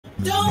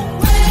Don't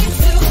wait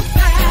till the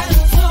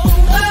battle's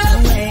over.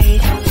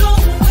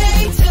 Don't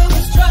wait till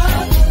the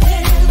struggle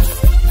ends.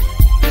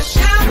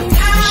 Shout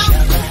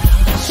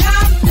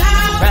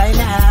out right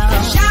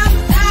now. Shout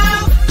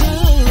out,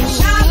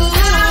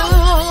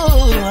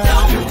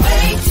 don't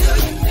wait till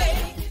you make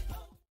it.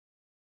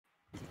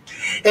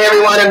 Hey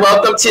everyone, and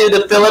welcome to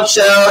the Phillip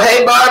Show.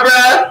 Hey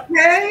Barbara.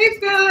 Hey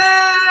Phillip.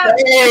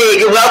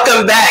 Hey,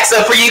 welcome back.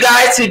 So for you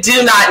guys who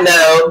do not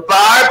know,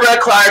 Barbara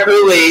Clarke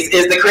Ruiz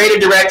is the creative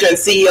director and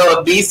CEO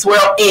of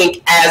B-Swirl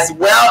Inc., as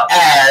well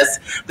as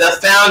the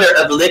founder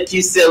of Lick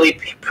You Silly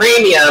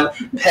Premium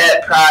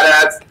Pet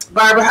Products.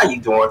 Barbara, how you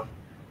doing?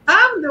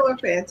 I'm doing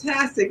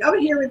fantastic. I'm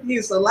here with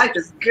you, so life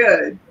is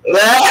good.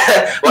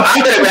 Well,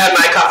 I'm going to grab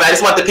my coffee. I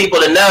just want the people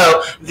to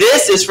know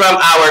this is from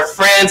our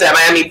friends at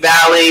Miami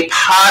Valley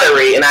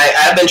Pottery, and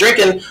I've been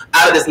drinking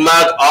out of this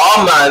mug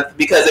all month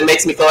because it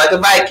makes me feel like a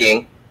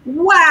Viking.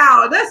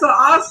 Wow, that's an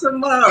awesome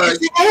mug.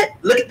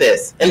 Look at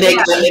this. And they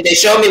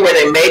show me where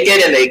they make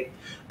it, and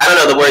I don't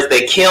know the words,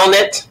 they kiln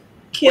it.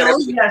 Kiln,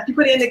 yes. You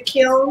put it in the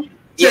kiln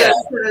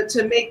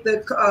to make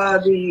the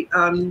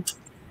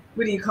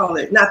what do you call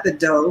it? Not the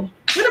dough.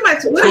 What am I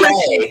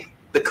saying?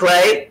 The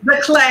clay?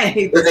 The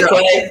clay. The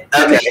clay?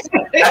 Okay.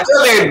 I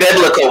feel very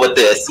biblical with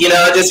this. You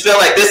know, I just feel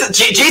like this is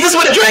Jesus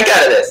would have drank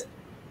out of this.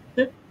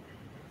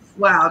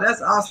 Wow,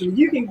 that's awesome.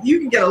 You can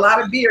get a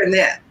lot of beer in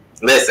that.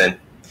 Listen.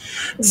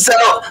 So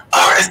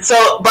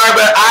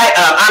Barbara,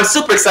 I'm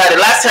super excited.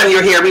 Last time you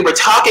were here, we were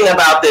talking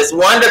about this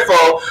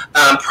wonderful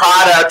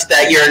product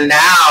that you're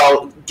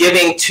now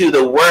giving to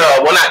the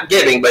world. Well, not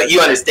giving, but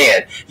you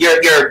understand.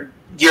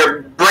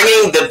 You're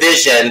bringing the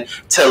vision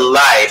to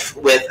life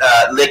with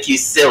Lick You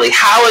Silly.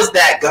 How is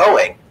that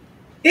going?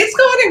 It's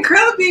going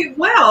incredibly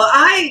well.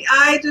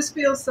 I just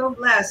feel so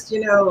blessed.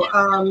 You know,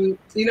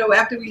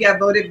 after we got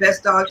voted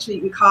best dog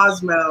treat in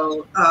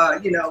Cosmo,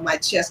 my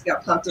chest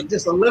got pumped up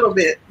just a little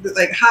bit,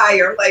 like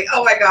higher. I'm like,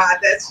 oh my God,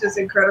 that's just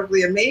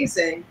incredibly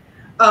amazing.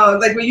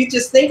 Like when you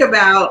just think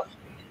about,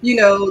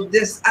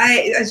 this,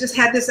 I just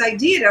had this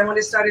idea that I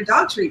wanted to start a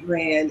dog treat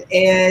brand,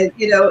 and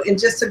and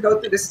just to go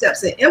through the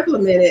steps and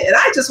implement it. And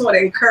I just want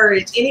to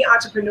encourage any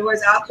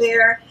entrepreneurs out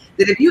there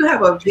that if you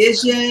have a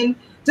vision,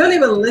 don't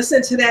even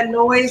listen to that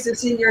noise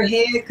that's in your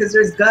head, because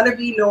there's gonna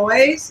be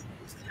noise.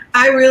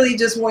 I really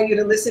just want you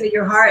to listen to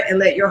your heart and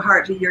let your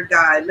heart be your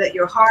guide. Let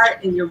your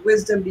heart and your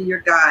wisdom be your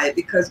guide,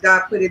 because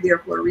God put it there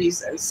for a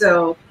reason.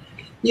 So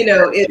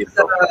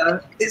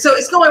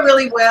it's going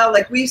really well.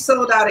 Like, we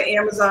sold out of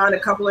Amazon a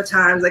couple of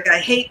times. Like, I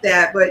hate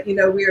that, but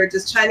we are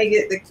just trying to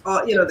get the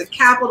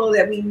capital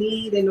that we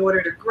need in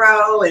order to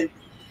grow, and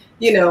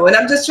and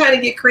I'm just trying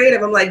to get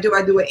creative. I'm like, do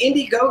I do an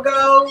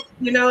Indiegogo,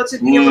 to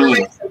be able to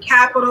make some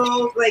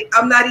capital? Like,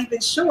 I'm not even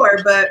sure,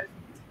 but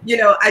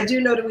I do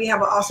know that we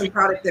have an awesome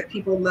product that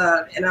people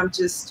love, and I'm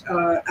just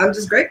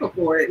grateful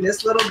for it. And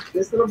this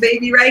little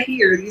baby right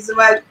here, these are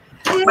my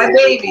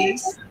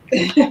babies. So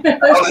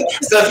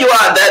if you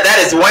all, that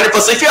is wonderful.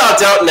 So if you all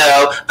don't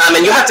know,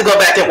 and you have to go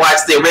back and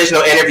watch the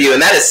original interview,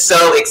 and that is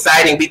so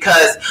exciting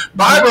because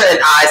Barbara and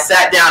I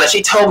sat down and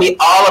she told me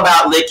all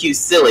about Lick You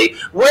Silly.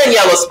 We're in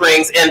Yellow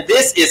Springs, and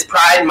this is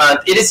Pride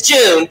Month. It is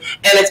June,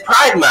 and it's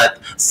Pride Month.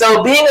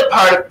 So being a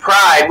part of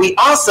Pride, we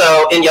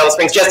also in Yellow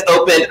Springs just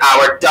opened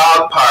our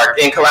dog park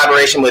in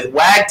collaboration with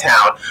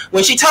Wagtown.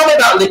 When she told me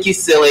about Lick You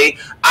Silly,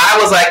 I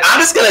was like,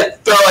 I'm just gonna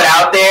throw it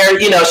out there.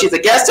 She's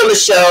a guest on the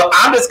show.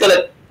 I'm just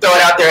gonna throw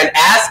it out there and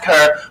ask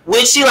her,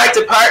 would she like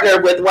to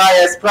partner with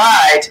YS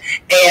Pride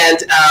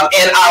and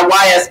our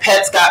YS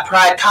Pets Got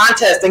Pride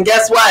contest? And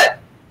guess what?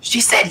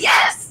 She said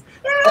yes.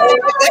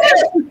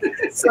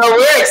 So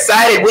we're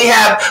excited. We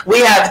have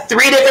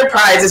 3 different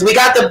prizes. We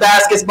got the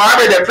baskets.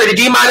 Barbara, they're pretty.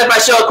 Do you mind if I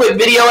show a quick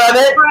video of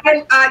it?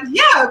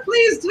 Yeah,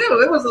 please do.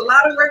 It was a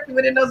lot of work to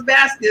put in those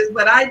baskets,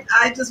 but I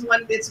just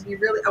wanted it to be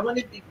really, I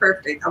wanted it to be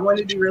perfect. I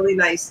wanted it to be really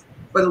nice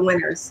for the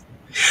winners.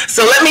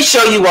 So let me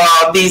show you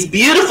all these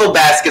beautiful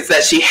baskets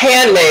that she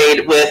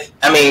handmade with,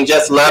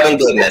 just love and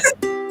goodness.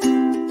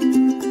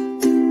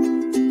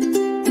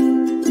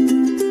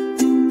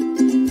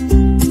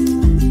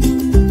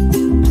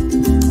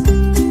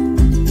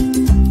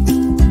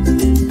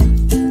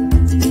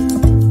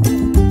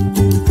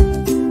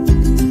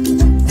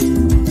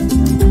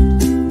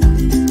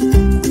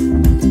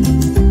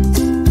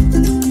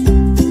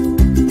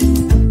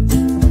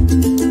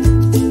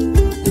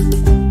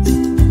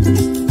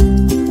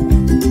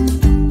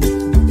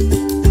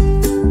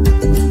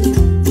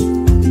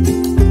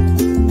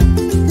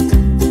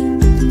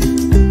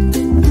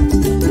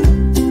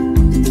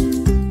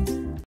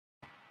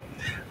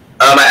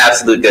 Oh my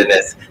absolute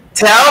goodness.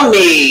 Tell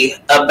me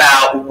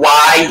about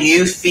why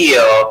you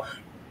feel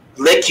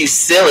Lick You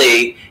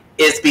Silly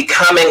is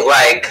becoming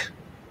like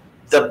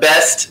the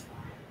best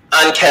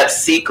unkept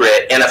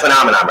secret and a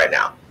phenomenon right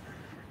now.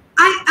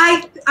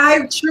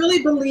 I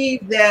truly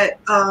believe that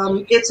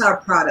it's our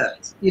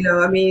product.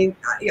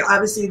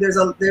 Obviously there's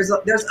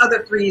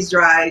other freeze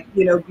dried,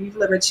 beef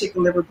liver,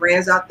 chicken liver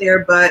brands out there,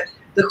 but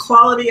the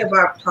quality of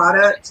our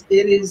product,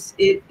 it's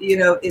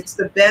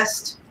the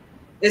best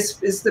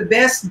it's the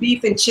best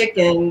beef and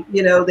chicken,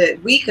 you know,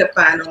 that we could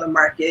find on the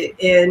market.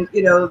 And,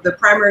 you know, the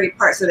primary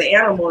parts of the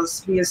animal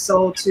is being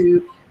sold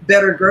to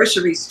better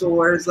grocery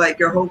stores like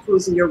your Whole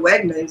Foods and your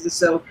Wegmans. And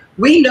so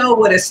we know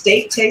what a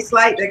steak tastes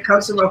like that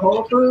comes from a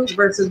Whole Foods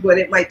versus what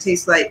it might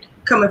taste like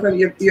coming from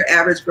your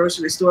average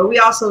grocery store. We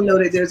also know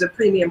that there's a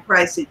premium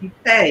price that you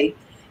pay,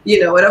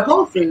 you know, at a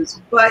Whole Foods.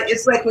 But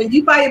it's like when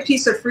you buy a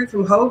piece of fruit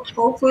from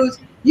Whole Foods,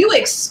 you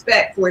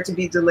expect for it to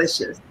be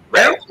delicious.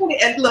 Right.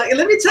 And look,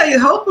 let me tell you,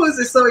 Whole Foods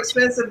is so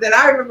expensive that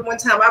I remember one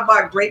time I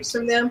bought grapes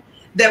from them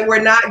that were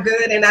not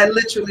good, and I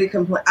literally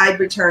I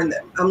returned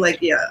them. I'm like,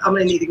 yeah, I'm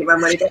gonna need to get my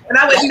money back. And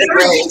I would never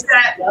do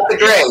that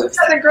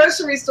at the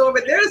grocery store,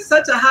 but there's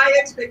such a high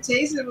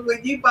expectation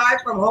when you buy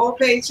from Whole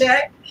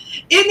Paycheck.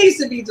 It needs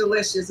to be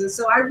delicious. And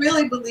so I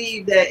really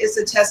believe that it's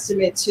a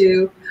testament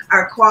to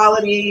our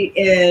quality,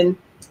 and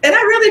I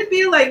really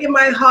feel like in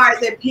my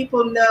heart that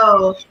people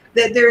know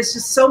that there's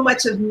just so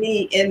much of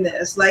me in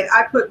this. Like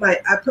I put my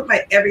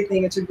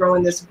everything into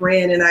growing this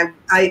brand, and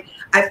I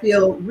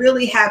feel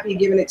really happy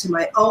giving it to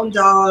my own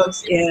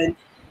dogs, and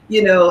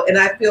you know, and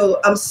I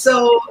feel I'm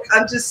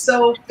just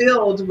so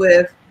filled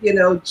with, you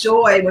know,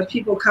 joy when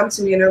people come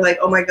to me and they're like,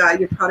 oh my God,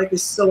 your product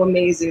is so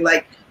amazing.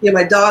 Like, you know,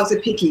 my dog's a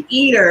picky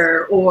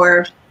eater,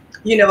 or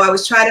you know, I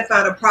was trying to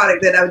find a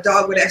product that a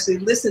dog would actually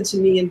listen to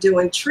me and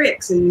doing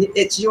tricks, and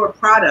it's your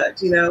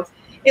product, you know.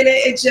 And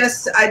I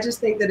just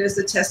think that it's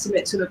a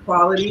testament to the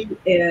quality,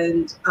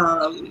 and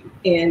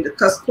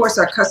because of course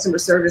our customer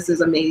service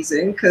is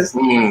amazing. Because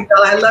you know,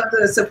 I love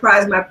to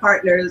surprise my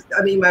partners.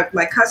 I mean,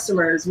 my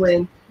customers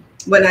when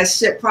I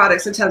ship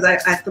products. Sometimes I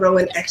throw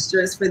in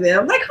extras for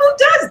them. Like, who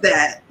does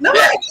that?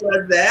 Nobody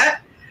does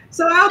that.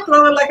 So I'll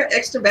throw in like an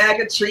extra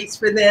bag of treats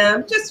for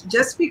them,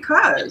 just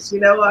because,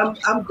 you know,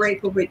 I'm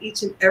grateful for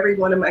each and every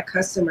one of my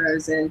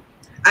customers. And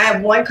I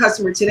have one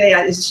customer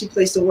today, she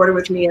placed an order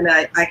with me, and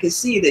I can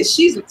see that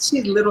she's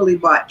literally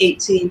bought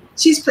 18.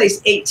 She's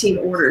placed 18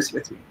 orders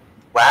with me.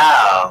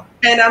 Wow.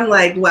 And I'm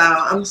like,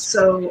 wow, I'm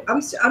so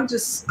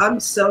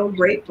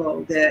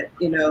grateful that,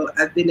 you know,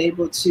 I've been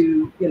able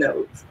to, you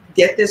know,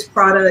 get this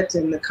product,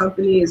 and the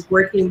company is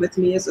working with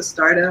me as a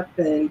startup,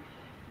 and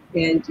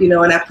you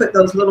know, and I put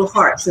those little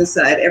hearts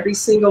inside every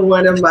single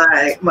one of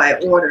my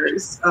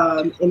orders,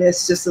 and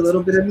it's just a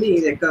little bit of me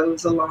that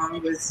goes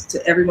along with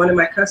to every one of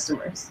my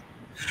customers.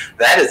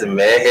 That is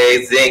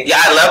amazing. Yeah,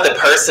 I love the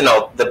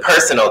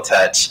personal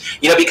touch,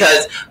 you know,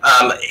 because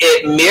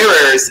it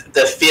mirrors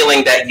the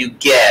feeling that you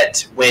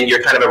get when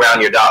you're kind of around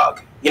your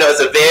dog. You know,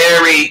 it's a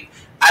very,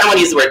 I don't want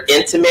to use the word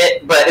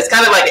intimate, but it's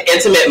kind of like an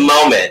intimate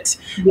moment.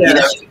 Yeah. You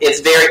know,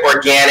 it's very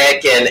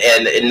organic and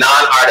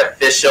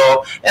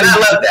non-artificial. And I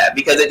love that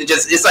because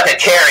it's like a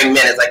caring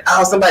minute. It's like,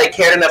 oh, somebody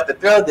cared enough to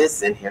throw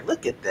this in here.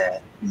 Look at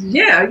that.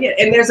 Yeah, yeah.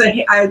 And there's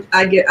I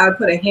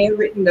put a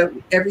handwritten note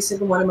in every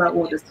single one of my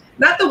orders.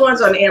 Not the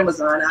ones on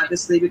Amazon,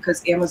 obviously,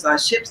 because Amazon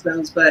ships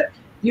those, but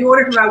you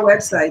order from our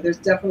website, there's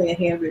definitely a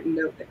handwritten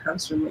note that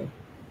comes from me.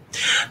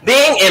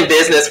 Being in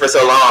business for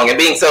so long and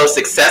being so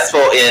successful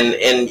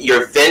in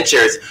your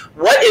ventures,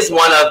 what is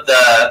one of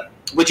the,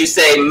 would you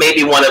say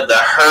maybe one of the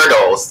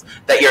hurdles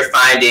that you're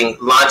finding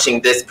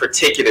launching this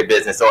particular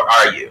business, or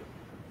are you?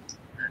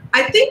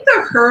 I think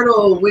the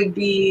hurdle would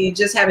be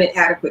just having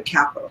adequate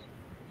capital.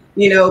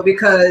 You know,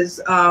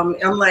 because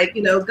I'm like,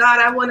 you know, God,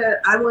 I want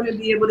to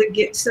be able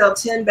to sell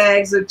 10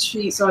 bags of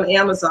treats on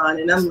Amazon,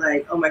 and I'm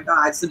like, oh my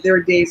God! So there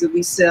are days that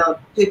we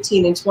sell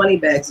 15 and 20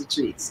 bags of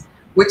treats,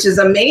 which is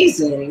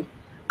amazing.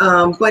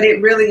 But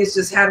it really is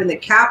just having the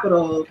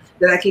capital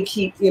that I can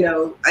keep, you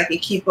know, I can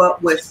keep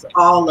up with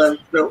all of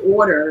the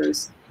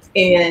orders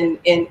and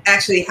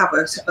actually have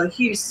a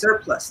huge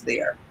surplus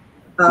there.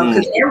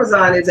 Because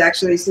Amazon is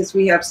actually, since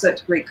we have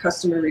such great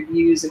customer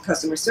reviews and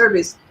customer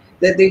service,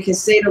 that they can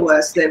say to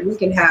us that we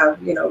can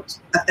have, you know,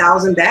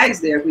 1,000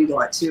 bags there if we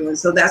want to. And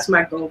so that's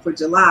my goal for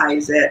July,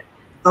 is that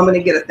I'm going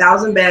to get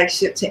 1,000 bags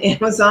shipped to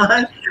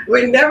Amazon.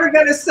 We're never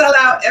going to sell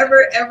out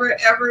ever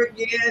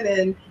again.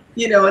 And,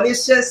 you know, and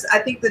it's just, I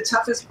think the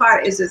toughest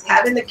part is just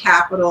having the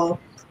capital.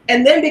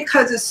 And then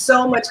because there's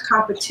so much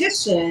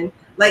competition,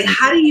 like,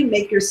 how do you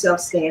make yourself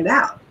stand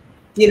out?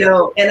 You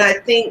know, and I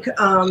think,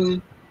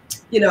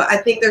 you know, I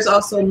think there's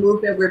also a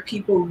movement where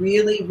people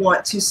really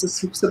want to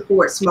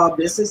support small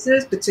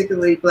businesses,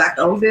 particularly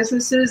Black-owned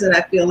businesses. And I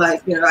feel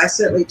like, you know, I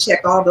certainly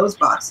check all those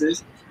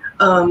boxes.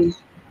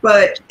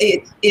 But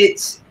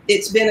it's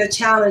been a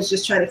challenge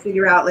just trying to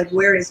figure out, like,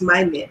 where is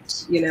my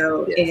niche, you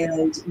know?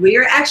 And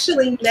we're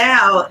actually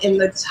now in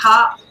the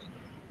top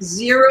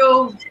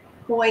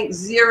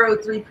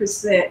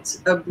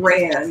 0.03% of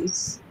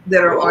brands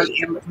that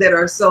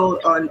are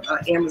sold on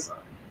Amazon.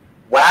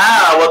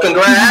 Wow! Well,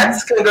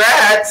 congrats!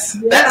 Congrats!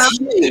 Yeah. That's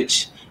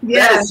huge.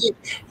 Yeah.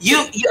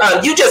 You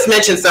just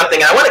mentioned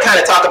something. I want to kind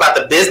of talk about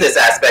the business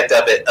aspect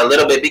of it a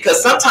little bit, because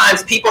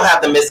sometimes people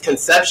have the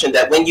misconception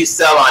that when you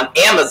sell on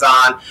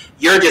Amazon,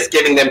 you're just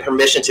giving them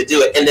permission to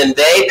do it, and then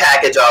they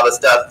package all the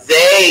stuff,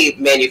 they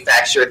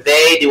manufacture,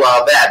 they do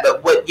all that.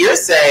 But what you're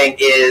saying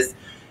is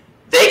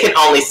they can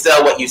only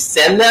sell what you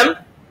send them?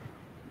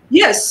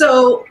 Yes,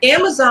 so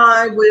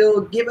Amazon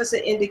will give us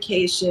an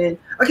indication.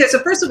 Okay, so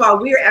first of all,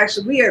 we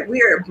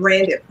are a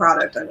branded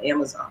product on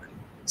Amazon.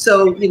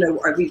 So, you know,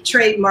 we've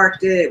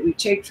trademarked it, we've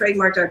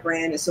trademarked our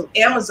brand. And so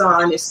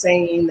Amazon is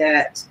saying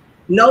that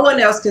no one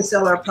else can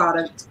sell our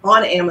product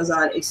on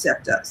Amazon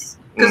except us.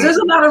 Because there's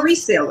a lot of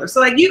resellers.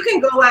 So like you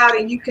can go out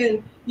and you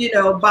can, you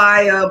know,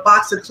 buy a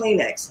box of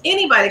Kleenex.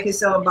 Anybody can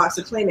sell a box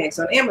of Kleenex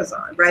on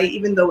Amazon, right?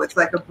 Even though it's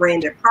like a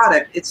branded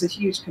product, it's a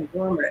huge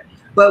conglomerate.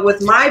 But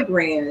with my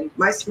brand,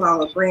 my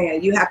smaller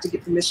brand, you have to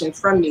get permission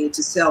from me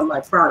to sell my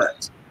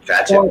product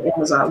on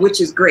Amazon,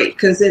 which is great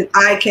because then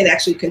I can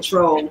actually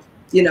control,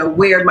 you know,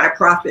 where my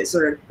profits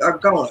are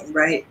going,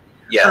 right?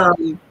 Yeah.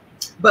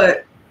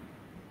 But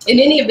in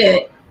any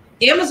event,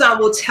 Amazon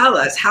will tell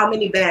us how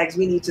many bags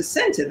we need to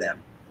send to them.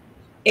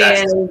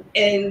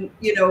 And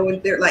you know,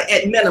 they're like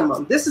at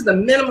minimum, this is the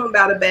minimum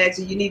amount of bags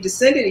that you need to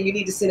send it, and you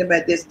need to send it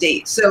by this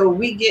date. So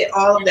we get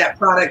all of that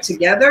product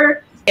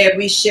together and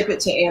we ship it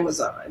to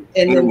Amazon,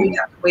 and then we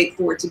have to wait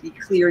for it to be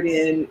cleared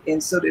in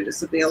and so that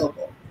it's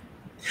available.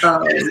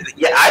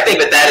 Yeah, I think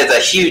that is a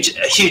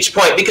huge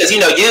point because, you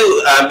know,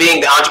 you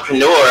being the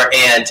entrepreneur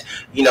and,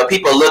 you know,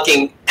 people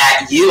looking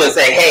at you and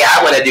saying, hey,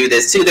 I want to do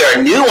this too. There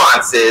are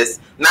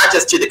nuances, not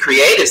just to the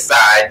creative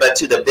side, but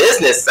to the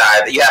business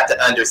side that you have to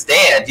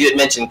understand. You had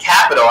mentioned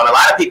capital, and a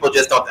lot of people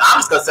just don't, I'm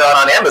just going to sell it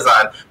on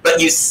Amazon,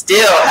 but you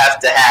still have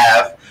to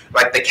have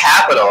like the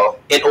capital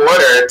in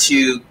order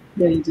to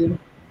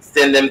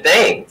send them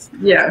things.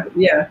 Yeah,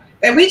 yeah.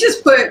 And we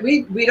just put,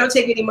 we don't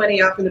take any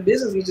money out from the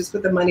business. We just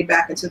put the money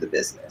back into the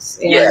business.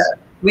 And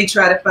we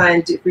try to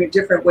find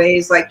different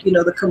ways. Like, you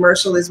know, the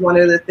commercial is one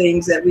of the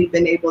things that we've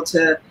been able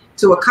to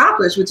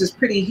accomplish, which is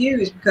pretty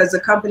huge because the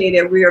company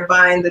that we are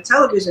buying the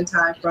television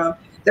time from,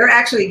 they're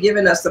actually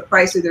giving us the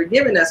price that they're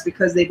giving us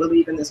because they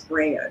believe in this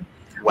brand,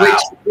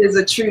 which is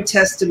a true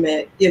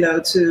testament, you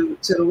know, to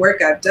the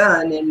work I've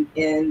done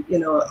and, you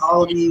know,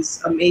 all of these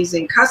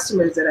amazing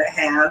customers that I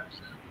have.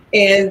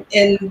 And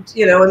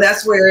you know, and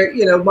that's where,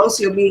 you know,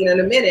 Mosi will be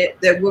in a minute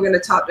that we're going to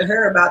talk to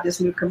her about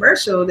this new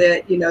commercial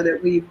that, you know, that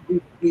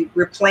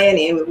we're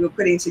planning, we're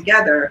putting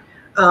together.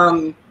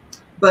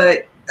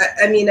 But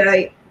I mean,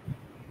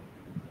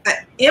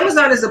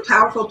 Amazon is a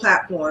powerful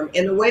platform,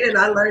 and the way that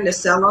I learned to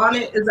sell on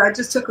it is I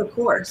just took a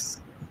course,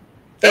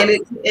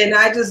 and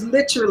I just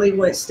literally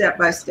went step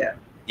by step.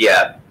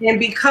 Yeah. And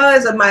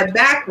because of my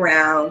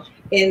background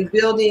in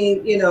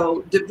building, you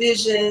know,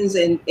 divisions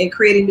and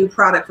creating new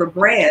product for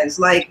brands,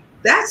 like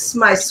that's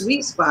my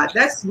sweet spot.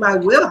 That's my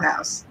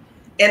wheelhouse.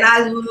 And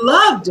I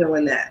love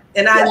doing that.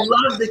 And I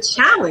love the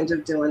challenge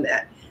of doing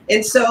that.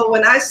 And so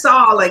when I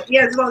saw like,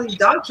 yeah, there's all these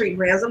dog treat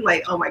brands, I'm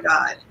like, oh my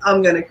God,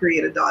 I'm going to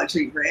create a dog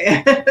treat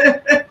brand.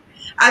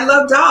 I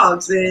love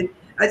dogs. And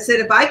I said,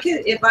 if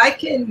I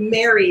can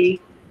marry,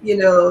 you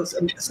know,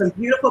 some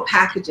beautiful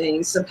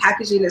packaging, some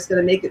packaging that's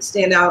going to make it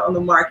stand out on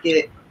the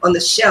market, on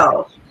the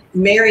shelf,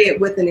 marry it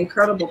with an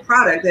incredible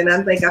product, and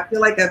I'm like, I feel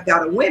like I've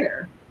got a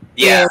winner.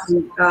 Yeah.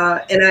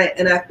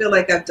 And I feel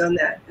like I've done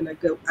that, and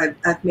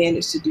I've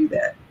managed to do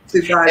that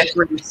through God's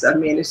grace. I've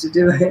managed to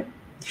do it.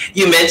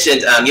 You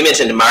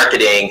mentioned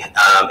marketing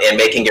and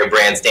making your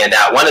brand stand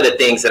out. One of the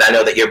things that I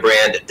know that your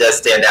brand does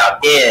stand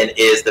out in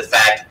is the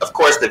fact, of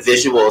course, the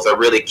visuals are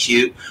really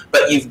cute,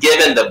 but you've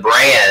given the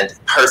brand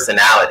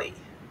personality.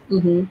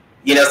 Mm-hmm.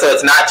 You know, so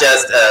it's not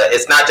just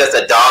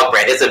a dog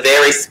brand. It's a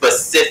very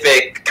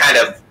specific kind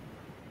of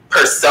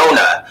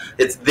persona.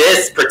 It's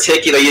this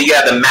particular, you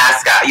have the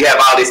mascot, you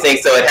have all these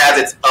things, so it has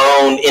its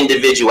own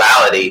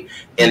individuality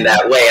in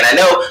that way. And I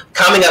know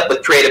coming up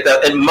with creative,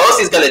 and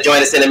Mosi's going to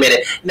join us in a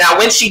minute. Now,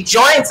 when she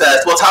joins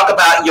us, we'll talk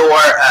about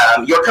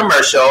your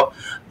commercial.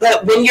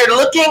 But when you're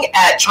looking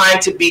at trying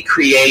to be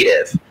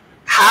creative,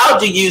 how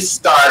do you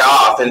start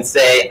off and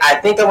say, I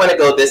think I want to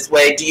go this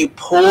way? Do you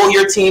pull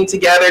your team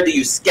together? Do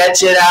you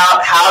sketch it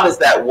out? How does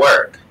that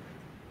work?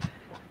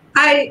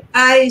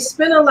 I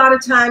spend a lot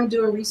of time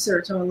doing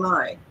research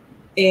online,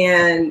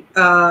 and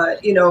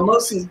you know,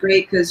 Mosi's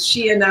great because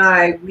she and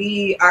I,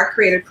 our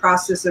creative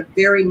process are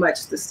very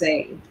much the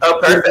same. Oh,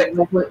 perfect.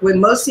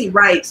 When Mosi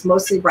writes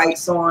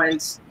on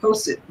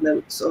Post-it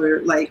notes,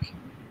 or like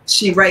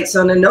she writes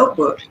on a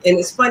notebook. And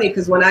it's funny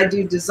because when I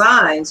do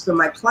designs for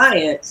my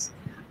clients,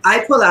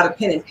 I pull out a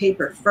pen and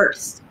paper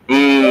first.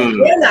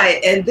 And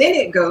then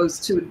it goes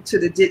to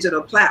the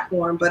digital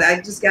platform, but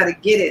I just got to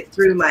get it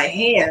through my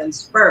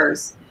hands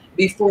first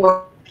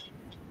before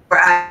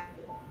I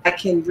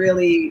can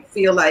really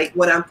feel like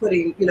what I'm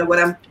putting, you know, what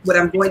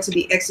I'm going to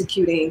be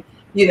executing,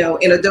 you know,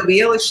 in Adobe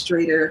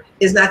Illustrator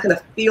is not going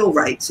to feel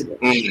right to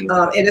me.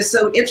 And it's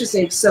so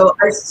interesting. So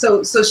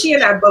she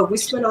and I both, we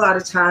spend a lot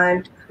of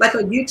time like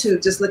on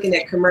YouTube, just looking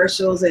at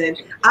commercials. And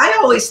I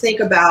always think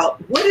about,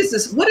 what is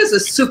a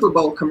Super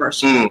Bowl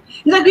commercial?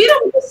 Like, you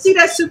don't see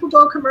that Super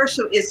Bowl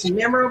commercial. It's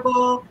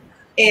memorable.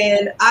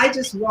 And I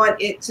just want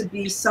it to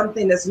be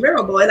something that's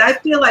memorable. And I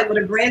feel like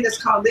with a brand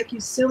that's called Lick You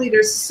Silly,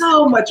 there's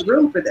so much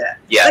room for that.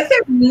 Yeah. Like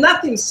there's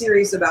nothing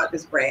serious about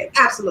this brand.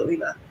 Absolutely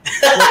nothing.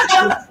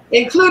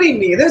 Including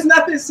me. There's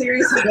nothing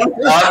serious about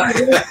this.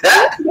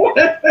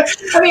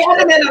 I mean,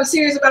 other than I'm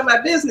serious about my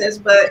business,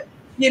 but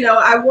you know,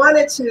 I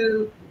wanted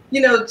to,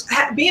 you know,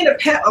 being a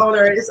pet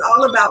owner is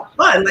all about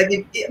fun. Like,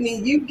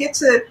 you get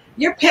to,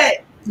 your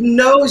pet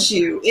knows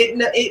you,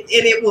 and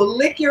it will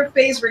lick your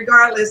face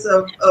regardless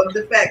of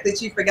the fact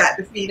that you forgot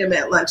to feed him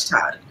at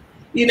lunchtime.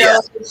 You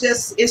know, yeah.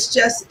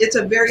 It's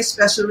a very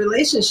special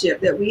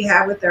relationship that we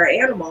have with our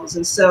animals.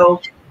 And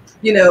so,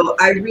 you know,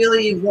 I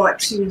really want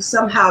to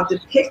somehow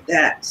depict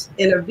that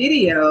in a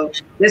video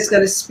that's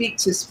going to speak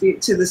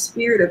to the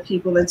spirit of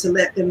people and to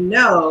let them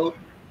know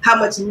how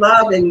much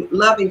love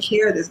and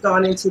care that's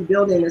gone into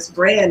building this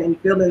brand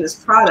and building this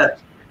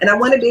product. And I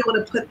want to be able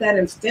to put that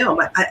in film.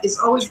 It's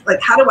always like,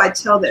 how do I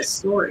tell that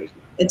story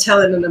and tell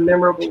it in a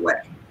memorable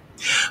way?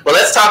 Well,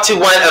 let's talk to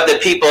one of the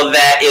people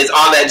that is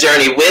on that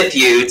journey with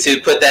you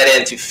to put that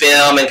into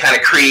film and kind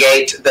of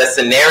create the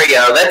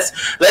scenario. Let's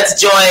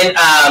join.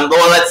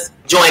 Let's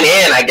join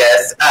in, I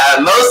guess.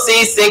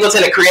 Mosi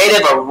Singleton, a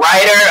creative, a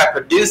writer, a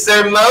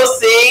producer.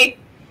 Mosi,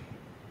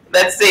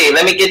 let's see.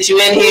 Let me get you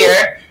in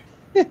here.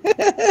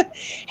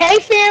 Hey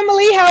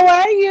family, how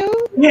are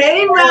you?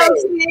 Hey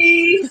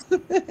Mosi.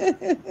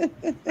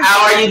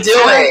 How are you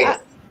doing?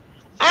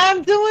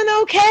 I'm doing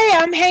okay.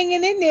 I'm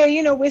hanging in there.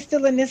 You know, we're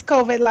still in this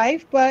COVID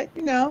life, but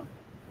you know,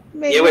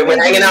 we're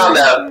hanging on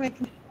though.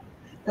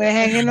 We're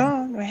hanging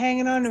on. We're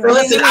hanging on. So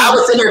listen, I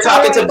was sitting here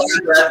talking to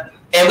Barbara,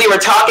 and we were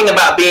talking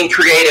about being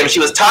creative. She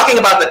was talking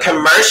about the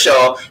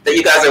commercial that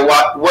you guys are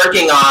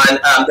working on,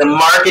 the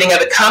marketing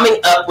of it, coming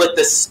up with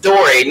the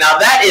story. Now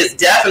that is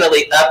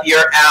definitely up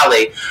your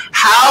alley.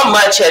 How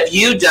much have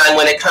you done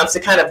when it comes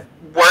to kind of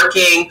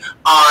working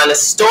on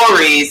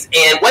stories,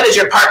 and what is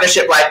your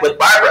partnership like with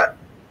Barbara?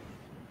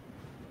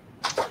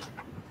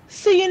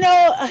 So, you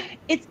know,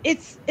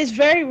 it's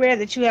very rare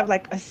that you have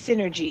like a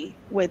synergy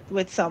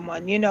with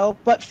someone, you know,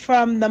 but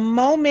from the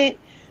moment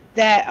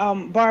that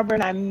Barbara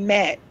and I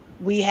met,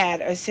 we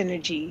had a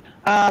synergy.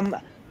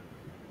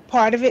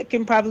 Part of it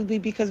can probably be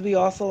because we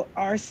also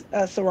are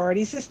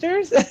sorority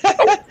sisters,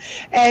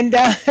 and we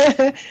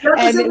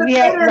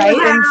had, right,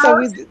 and so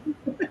we.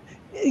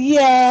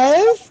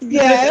 Yes.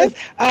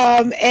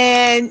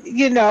 And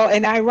you know,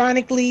 and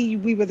ironically,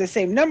 we were the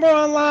same number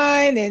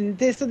online, and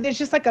so there's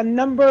just like a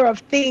number of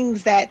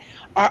things that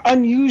are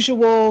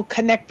unusual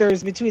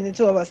connectors between the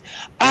two of us.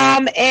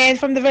 And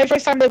from the very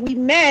first time that we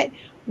met,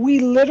 we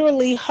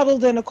literally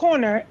huddled in a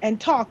corner and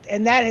talked,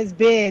 and that has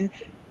been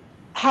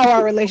how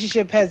our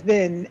relationship has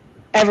been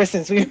ever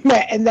since we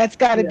met, and that's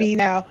got to be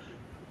now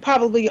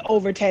probably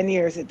over 10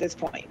 years at this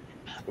point.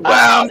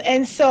 Wow.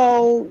 And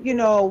so, you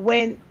know,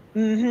 when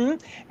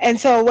and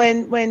so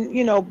when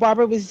you know,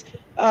 Barbara was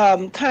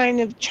kind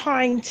of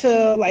trying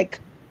to, like,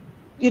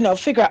 you know,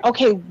 figure out,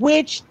 okay,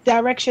 which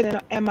direction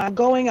am I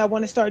going? I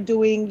want to start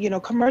doing, you know,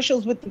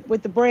 commercials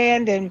with the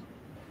brand, and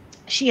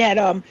she had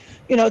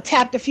you know,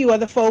 tapped a few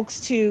other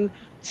folks to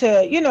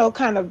you know,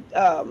 kind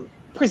of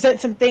present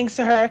some things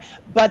to her,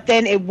 but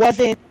then it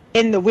wasn't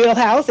in the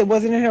wheelhouse. It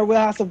wasn't in her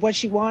wheelhouse of what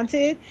she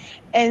wanted.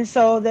 And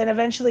so then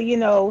eventually, you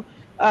know,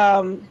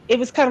 it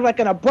was kind of like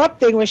an abrupt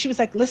thing where she was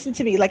like, listen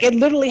to me. Like, it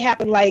literally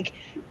happened. Like,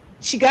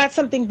 she got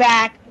something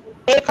back.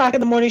 8 o'clock in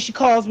the morning, she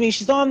calls me.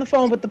 She's on the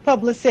phone with the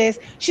publicist.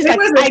 She's like,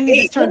 I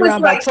need to turn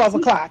around by 12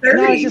 o'clock.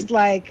 And I was just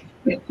like,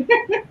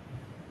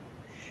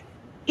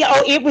 yeah,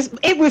 oh, it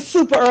was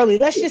super early.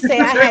 Let's just say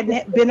I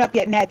hadn't been up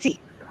yet and had tea.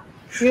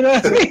 You know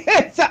what I mean?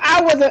 So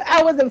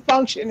I wasn't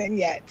functioning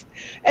yet.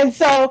 And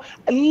so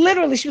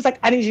literally she was like,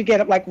 I need you to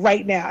get up like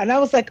right now. And I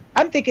was like,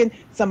 I'm thinking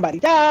somebody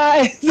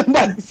died,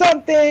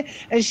 something.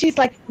 And she's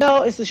like,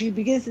 no. And so she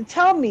begins to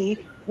tell me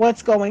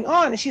what's going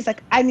on. And she's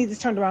like, I need this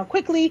turned around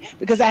quickly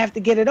because I have to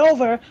get it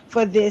over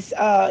for this,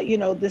 you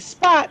know, this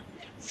spot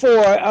for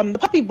the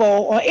Puppy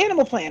Bowl on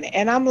Animal Planet.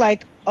 And I'm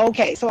like,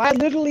 okay. So I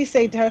literally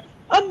say to her,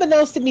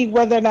 unbeknownst to me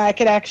whether or not I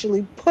could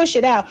actually push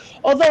it out.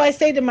 Although I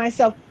say to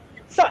myself,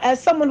 so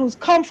as someone who's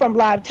come from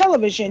live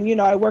television, you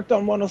know, I worked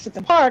on 106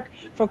 in Park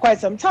for quite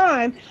some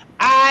time.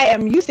 I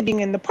am used to being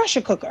in the pressure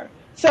cooker.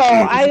 So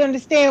I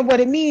understand what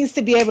it means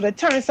to be able to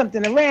turn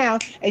something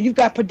around, and you've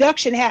got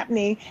production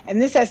happening,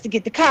 and this has to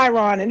get the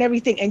chyron and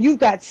everything, and you've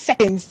got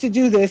seconds to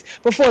do this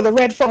before the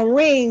red phone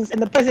rings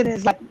and the president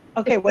is like,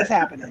 okay, what's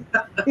happening?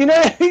 You know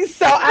what I mean?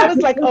 So I was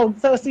like, oh,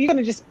 so you're going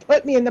to just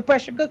put me in the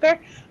pressure cooker?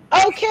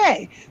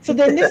 Okay. So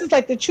then this is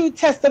like the true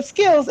test of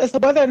skills as to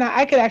whether or not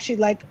I could actually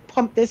like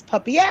pump this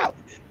puppy out.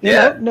 You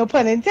know, no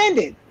pun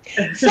intended.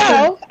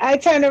 So I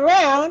turn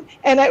around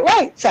and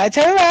so I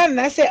turn around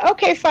and I said,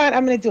 okay, fine,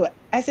 I'm going to do it.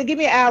 I said, give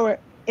me an hour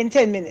and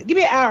 10 minutes. Give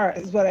me an hour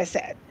is what I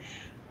said.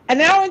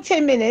 An hour and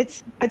 10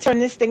 minutes, I turn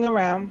this thing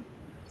around.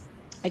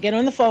 I get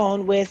on the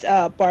phone with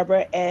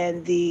Barbara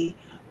and the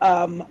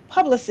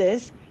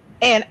publicist,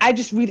 and I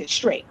just read it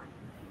straight.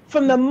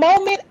 From the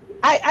moment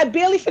I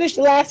barely finished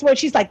the last word,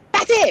 she's like,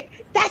 that's it.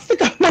 That's the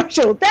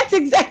commercial. That's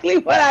exactly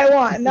what I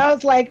want. And I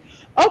was like,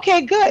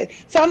 Okay, good.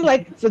 So I'm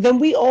like, so then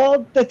we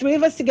all, the three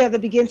of us together,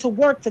 begin to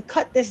work to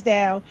cut this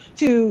down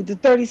to the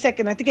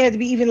 30-second. I think it had to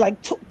be even like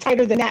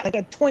tighter than that, like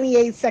a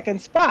 28-second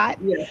spot.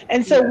 Yeah.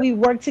 And so we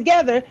worked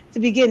together to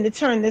begin to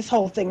turn this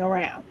whole thing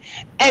around.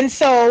 And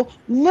so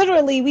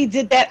literally we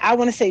did that, I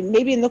want to say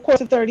maybe in the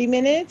course of 30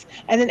 minutes.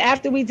 And then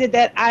after we did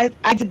that,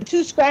 I did the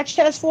 2 scratch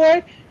tests for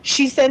it.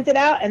 She sent it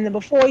out. And then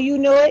before you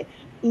know it,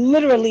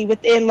 literally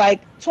within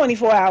like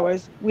 24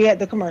 hours, we had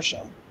the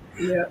commercial.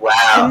 Yeah. Wow.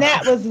 And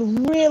that was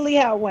really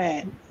how it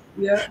went.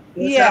 Yeah.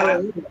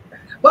 Yeah.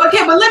 Well,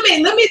 okay, but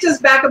let me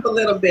just back up a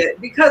little bit,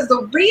 because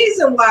the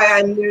reason why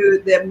I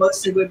knew that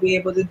Mosi would be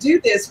able to do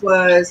this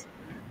was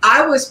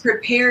I was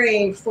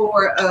preparing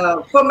for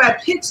my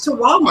pitch to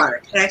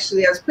Walmart.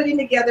 Actually, I was putting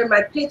together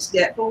my pitch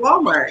deck for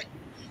Walmart.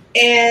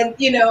 And,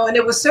 you know, and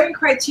there was certain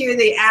criteria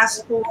they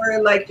asked for,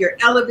 like your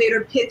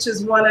elevator pitch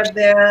is one of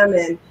them.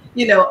 And,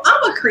 you know,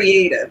 I'm a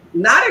creative,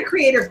 not a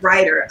creative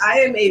writer.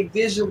 I am a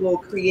visual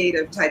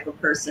creative type of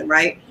person,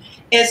 right?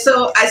 And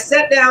so I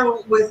sat down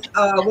with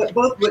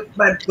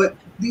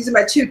these are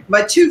my two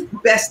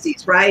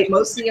besties, right?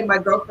 Mosi and my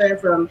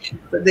girlfriend from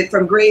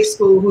grade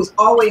school, who's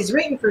always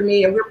written for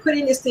me, and we're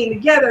putting this thing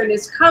together, and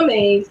it's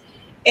coming,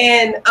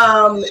 and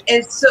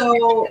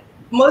so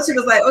Mosi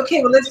was like,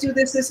 okay, well, let's do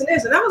this, and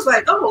this, and I was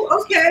like, oh,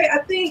 okay,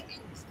 I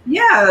think,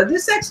 yeah,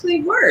 this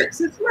actually works.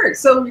 It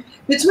works. So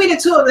between the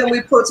two of them, we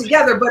pulled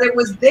together. But it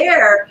was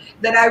there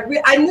that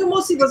I knew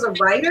Mosi was a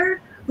writer,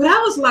 but I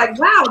was like,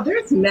 wow,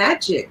 there's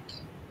magic.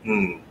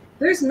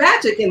 There's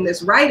magic in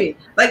this writing.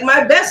 Like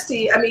my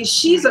bestie, I mean,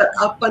 she's a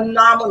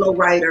phenomenal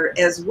writer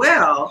as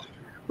well.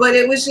 But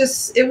it was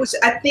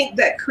I think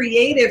that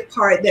creative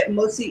part that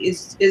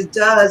Mosi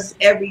does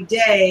every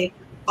day,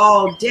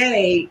 all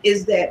day,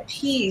 is that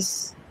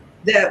piece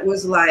that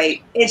was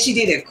like, and she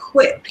did it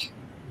quick.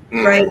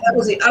 Right, that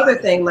was the other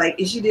thing. Like,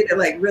 she did it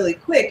like really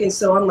quick, and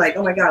so I'm like,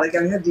 oh my god, like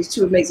I have these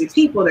two amazing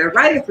people that are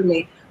writing for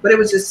me. But it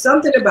was just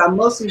something about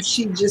Mosi.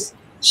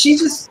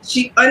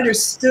 She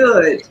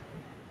understood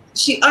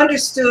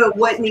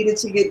what needed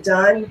to get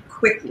done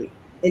quickly,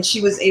 and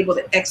she was able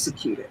to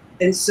execute it.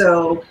 And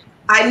so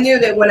I knew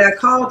that when I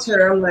called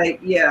her, I'm like,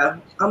 yeah,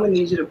 I'm gonna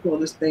need you to pull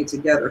this thing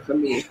together for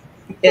me,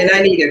 and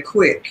I need it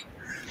quick,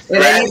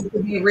 and I need it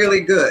to be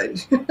really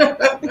good.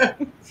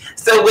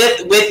 So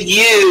with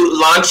you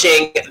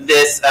launching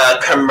this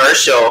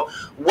commercial,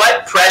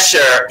 what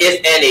pressure,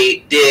 if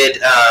any, did,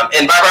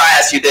 and Barbara, I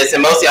asked you this,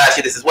 and Mosi, I asked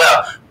you this as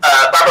well.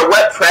 Barbara,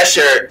 what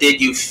pressure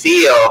did you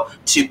feel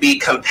to be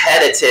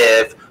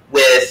competitive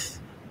with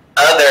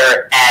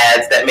other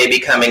ads that may be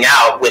coming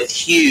out with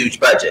huge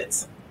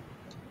budgets?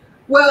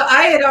 Well,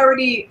 I had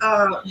already,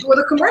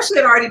 the commercial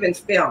had already been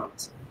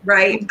filmed,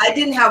 right? I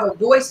didn't have a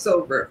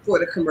voiceover for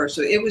the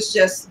commercial. It was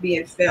just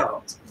being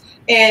filmed.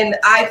 And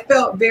I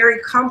felt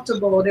very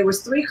comfortable. There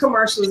was 3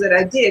 commercials that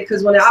I did,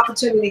 because when the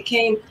opportunity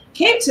came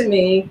to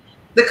me,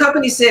 the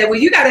company said, well,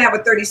 you got to have a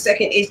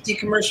 30-second HD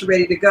commercial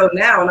ready to go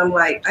now. And I'm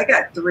like, I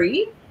got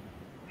 3.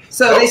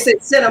 So they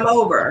said, send them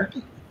over.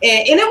 And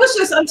it was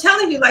just, I'm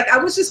telling you, like, I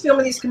was just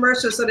filming these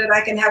commercials so that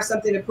I can have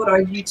something to put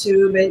on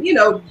YouTube and, you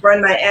know,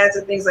 run my ads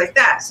and things like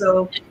that.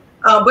 So,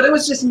 but it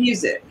was just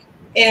music.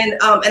 And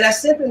I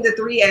sent them the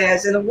 3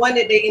 ads, and the one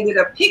that they ended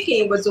up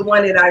picking was the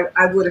one that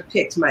I would have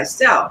picked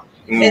myself.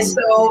 And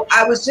so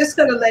I was just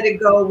going to let it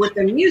go with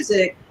the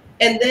music.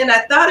 And then I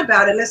thought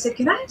about it, and I said,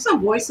 can I have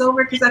some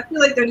voiceover? Because I feel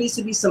like there needs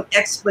to be some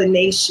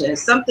explanation,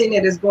 something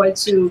that is going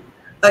to,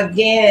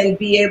 again,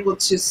 be able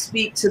to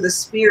speak to the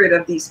spirit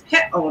of these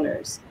pet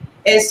owners.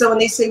 And so when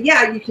they said,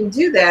 yeah, you can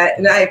do that.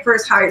 And I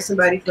first hired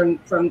somebody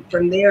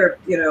from their,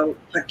 you know,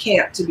 a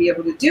camp to be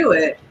able to do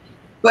it.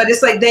 But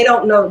it's like they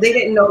didn't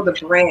know the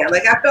brand.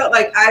 Like I felt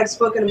like I've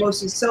spoken to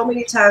Mosi so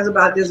many times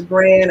about this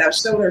brand. I've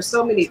shown her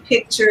so many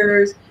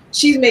pictures.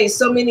 She's made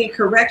so many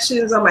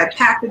corrections on my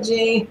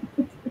packaging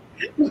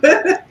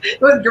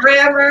with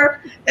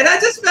grammar. And I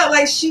just felt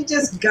like she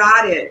just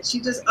got it. She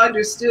just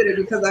understood it,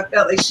 because I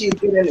felt like she had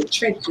been in the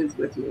trenches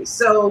with me.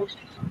 So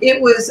it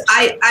was,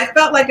 I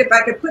felt like if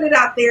I could put it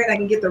out there and I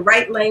can get the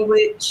right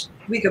language,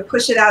 we could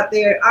push it out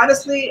there.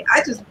 Honestly,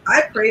 I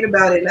prayed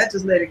about it and I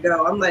just let it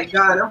go. I'm like,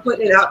 God, I'm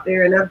putting it out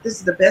there, and this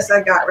is the best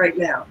I got right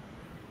now.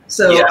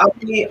 So yeah. I'm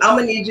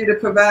gonna need you to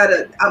provide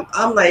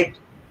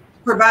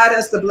provide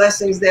us the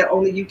blessings that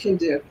only you can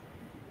do.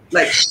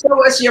 Like,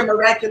 show us your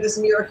miraculous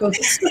miracles.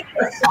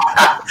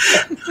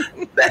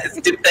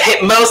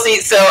 Mosi,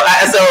 so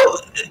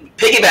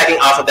piggybacking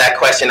off of that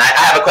question, I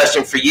have a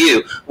question for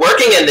you.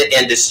 Working in the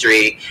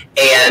industry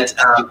and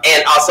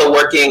also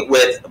working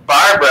with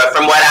Barbara,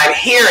 from what I'm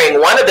hearing,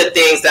 one of the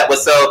things that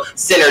was so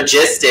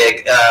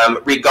synergistic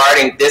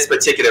regarding this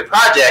particular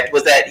project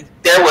was that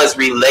there was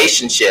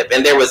relationship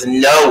and there was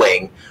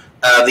knowing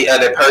the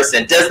other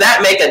person. Does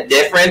that make a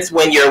difference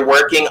when you're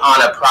working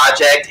on a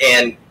project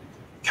and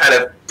kind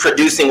of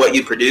producing what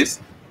you produce?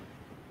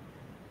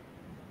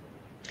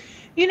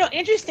 You know,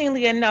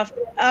 interestingly enough,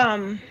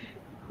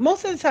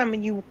 most of the time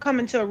when you come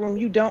into a room,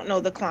 you don't know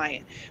the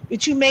client,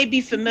 but you may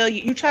be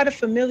familiar. You try to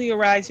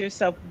familiarize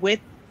yourself with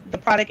the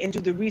product and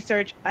do the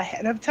research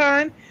ahead of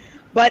time.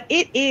 but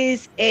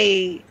it's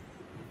a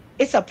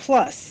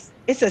plus.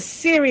 It's a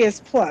serious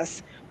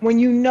plus when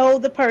you know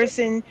the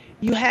person,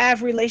 you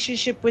have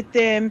relationship with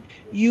them,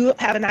 you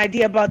have an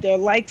idea about their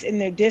likes and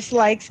their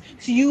dislikes.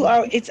 So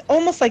it's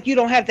almost like you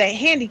don't have that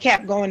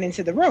handicap going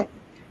into the room.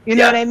 You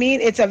know what I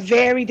mean? It's a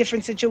very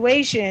different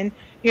situation,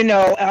 you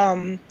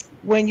know,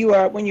 when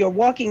you're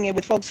walking in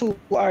with folks who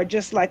are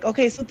just like,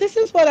 okay, so this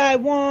is what I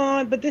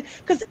want, but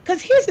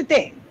because here's the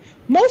thing,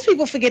 most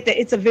people forget that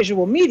it's a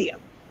visual medium.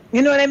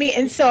 You know what I mean?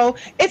 And so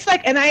it's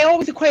like, and I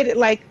always equate it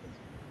like,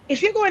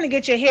 if you're going to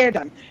get your hair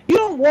done, you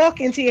don't walk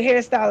into your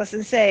hairstylist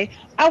and say,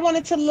 I want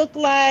it to look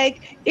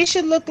like, it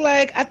should look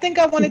like, I think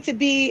I want it to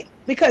be,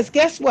 because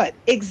guess what?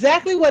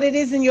 Exactly what it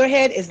is in your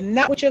head is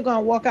not what you're going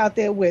to walk out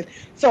there with.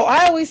 So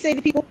I always say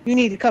to people, you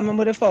need to come in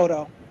with a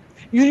photo.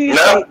 You need to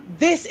say,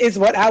 this is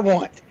what I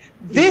want.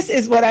 This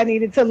is what I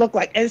need it to look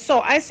like. And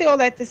so I say all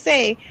that to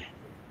say,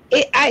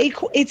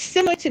 it's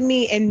similar to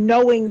me in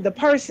knowing the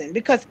person,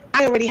 because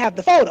I already have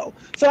the photo.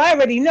 So I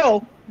already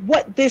know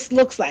what this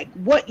looks like,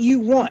 what you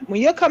want.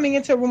 When you're coming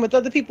into a room with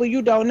other people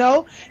you don't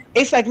know,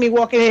 it's like me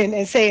walking in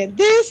and saying,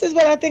 this is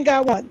what I think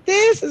I want.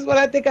 This is what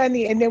I think I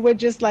need. And then we're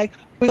just like,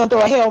 we're going to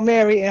throw a Hail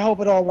Mary and hope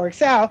it all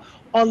works out,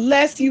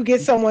 unless you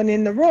get someone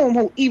in the room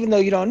who, even though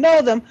you don't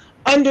know them,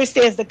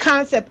 understands the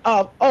concept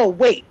of, oh,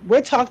 wait,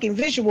 we're talking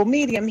visual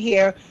medium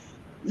here.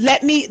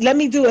 Let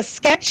me do a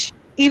sketch,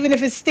 even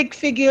if it's stick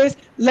figures.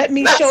 Let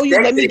me show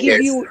you, let me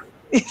give you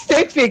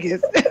stick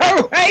figures.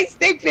 All right,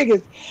 stick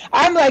figures.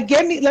 I'm like,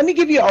 let me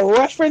give you a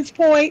reference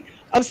point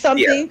of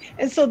something.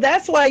 And so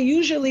that's why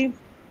usually,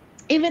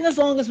 even as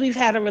long as we've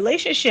had a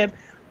relationship,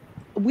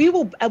 we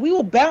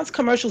will bounce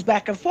commercials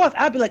back and forth.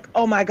 I'll be like,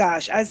 oh my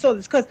gosh, I saw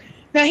this. Because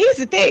now here's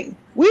the thing,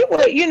 we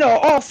were, you know,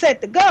 all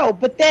set to go,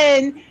 but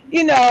then,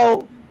 you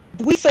know,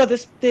 we saw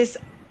this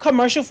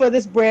commercial for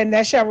this brand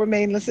that shall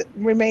remain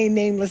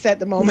nameless at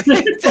the moment.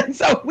 And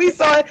so we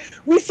saw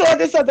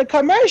this other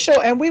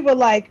commercial, and we were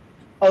like,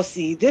 oh,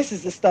 see, this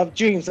is the stuff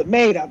dreams are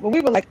made of. But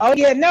we were like, oh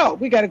yeah, no,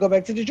 we got to go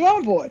back to the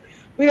drawing board.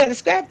 We got to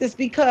scrap this,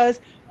 because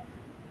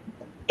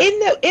in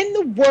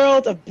the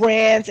world of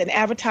brands and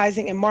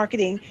advertising and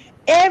marketing,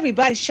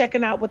 everybody's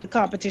checking out what the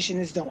competition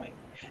is doing.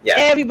 Yeah.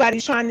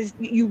 Everybody's trying to,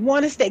 you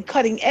want to stay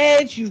cutting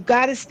edge. You've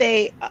got to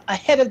stay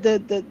ahead of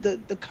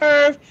the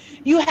curve.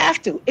 You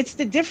have to. It's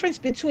the difference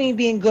between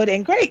being good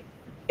and great.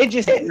 It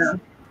just is. Yeah,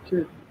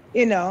 true.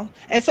 You know,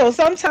 and so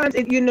sometimes,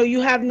 you know,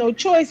 you have no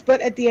choice,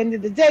 but at the end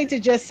of the day, to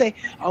just say,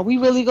 are we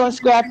really going to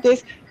scrap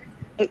this?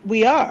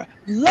 We are.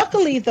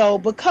 Luckily, though,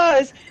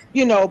 because,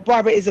 you know,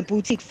 Barbara is a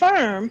boutique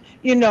firm,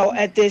 you know,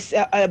 at this,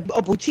 a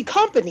boutique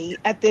company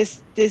at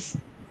this,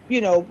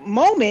 you know,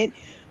 moment,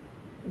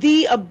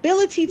 the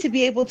ability to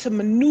be able to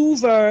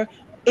maneuver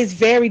is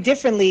very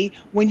differently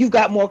when you've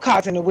got more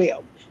cogs in the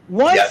wheel.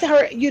 Once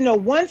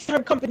her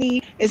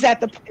company is at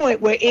the point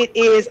where it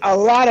is a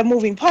lot of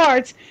moving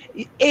parts,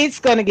 it's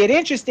going to get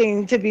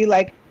interesting to be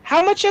like,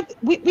 how much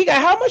we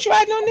got, how much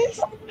riding on this?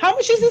 How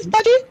much is this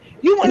budget?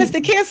 You want us to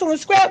cancel and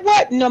scrap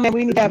what? No, man,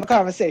 we need to have a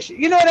conversation.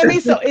 You know what I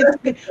mean? So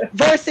it's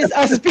versus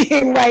us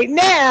being right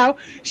now,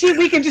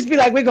 we can just be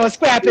like, we're going to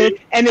scrap it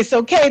and it's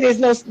okay. There's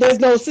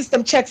no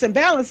system checks and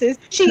balances.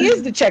 She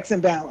is the checks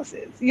and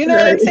balances. You know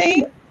what I'm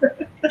saying?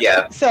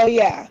 Yeah. So,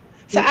 yeah.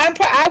 So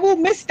I will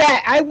miss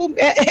that. I will,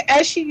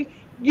 as she,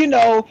 you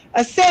know,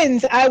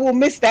 ascends, I will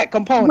miss that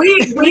component.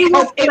 We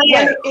will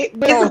plan.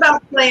 It's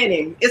about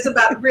planning. It's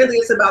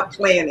about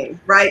planning,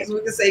 right? So we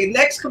can say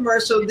next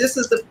commercial, this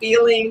is the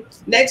feeling.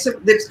 Next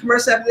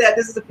commercial after that,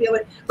 this is the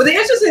feeling. But the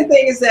interesting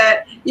thing is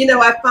that, you know,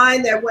 I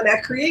find that when I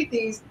create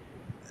these,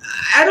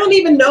 I don't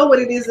even know what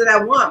it is that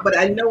I want, but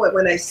I know it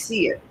when I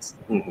see it.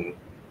 Mm-hmm.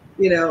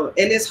 You know,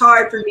 and it's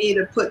hard for me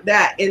to put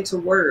that into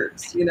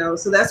words, you know,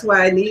 so that's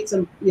why I need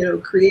some, you know,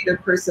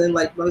 creative person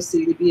like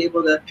Mosi to be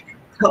able to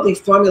help me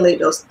formulate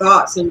those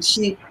thoughts. And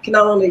she can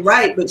not only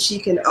write, but she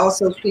can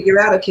also figure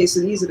out, okay, so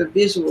these are the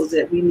visuals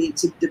that we need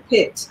to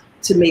depict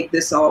to make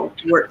this all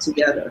work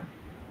together.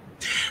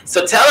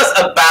 So tell us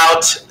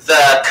about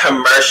the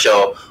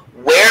commercial.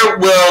 Where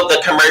will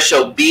the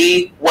commercial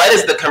be? What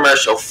is the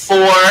commercial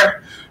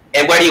for?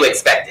 And what are you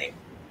expecting?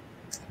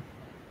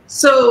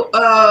 So,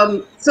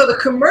 so the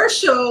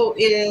commercial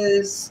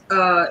is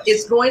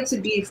it's going to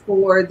be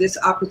for this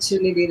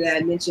opportunity that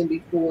I mentioned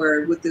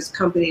before with this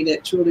company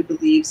that truly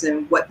believes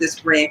in what this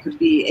brand could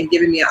be and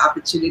giving me an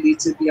opportunity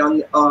to be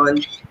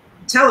on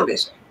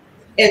television.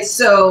 And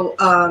so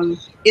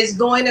it's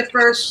going to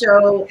first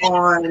show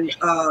on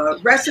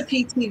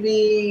Recipe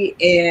TV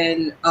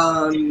and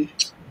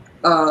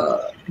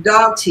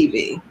Dog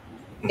TV.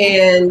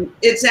 And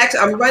it's actually,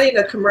 I'm running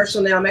a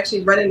commercial now. I'm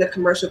actually running the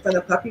commercial for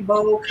the Puppy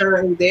Bowl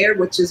currently there,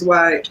 which is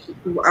why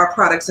our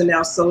products are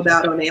now sold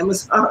out on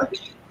Amazon.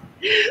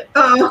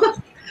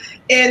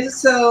 And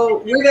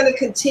so we're going to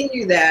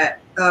continue that.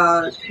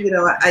 You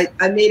know,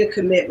 I made a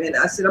commitment.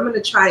 I said, I'm going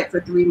to try it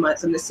for 3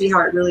 months. I'm going to see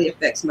how it really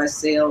affects my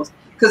sales.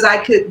 Because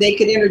they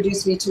could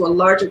introduce me to a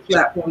larger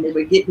platform that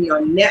would get me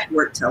on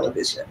network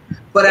television.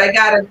 But I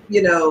gotta,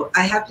 you know,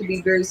 I have to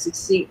be very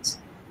succinct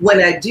when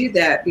I do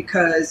that,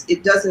 because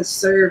it doesn't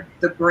serve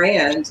the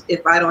brand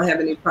if I don't have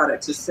any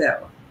product to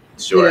sell.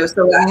 Sure. You know,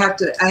 so I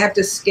have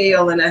to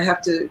scale, and I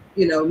have to,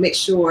 you know, make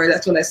sure.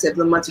 That's when I said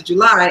for the month of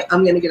July,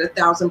 I'm going to get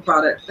 1,000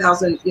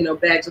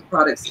 bags of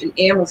products in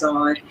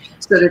Amazon,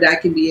 so that I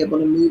can be able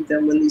to move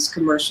them when these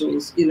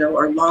commercials, you know,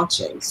 are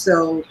launching.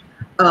 So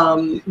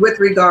with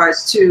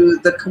regards to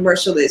the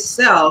commercial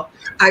itself,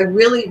 I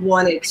really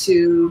wanted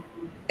to,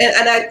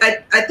 and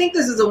I think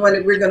this is the one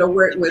that we're going to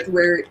work with,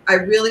 where I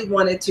really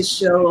wanted to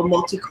show a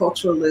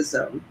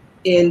multiculturalism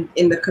in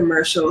the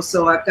commercial.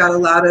 So I've got a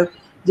lot of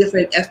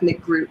different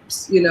ethnic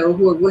groups, you know,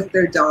 who are with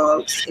their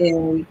dogs,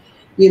 and,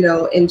 you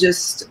know, and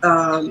just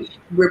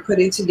we're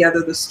putting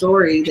together the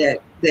story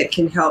that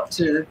can help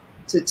to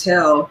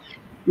tell,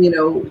 you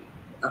know,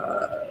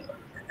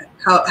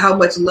 how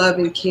much love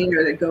and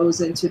care that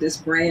goes into this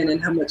brand,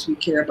 and how much we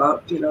care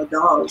about, you know,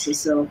 dogs. And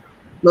so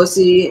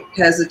Mosi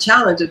has a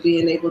challenge of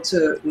being able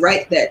to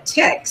write that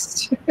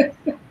text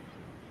that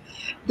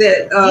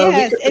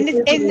Yes,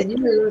 we can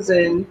use,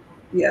 and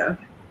yeah.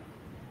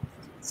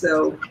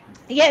 So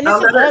yeah, and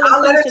I'll it's let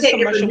all her inclusive take it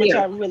commercial, from which here.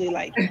 I really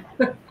like.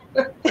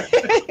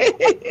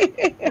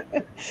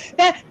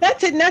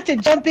 Not to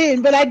jump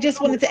in, but I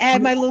just wanted to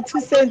add my little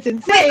 2 cents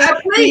and say,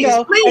 you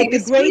know,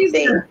 the great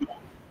thing.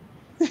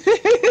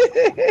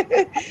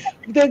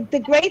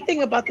 The great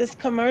thing about this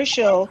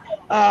commercial,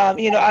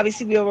 you know,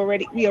 obviously we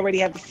already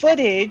have the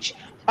footage,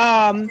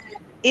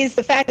 is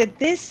the fact that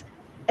this,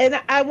 and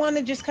I want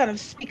to just kind of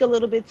speak a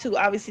little bit to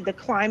obviously the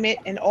climate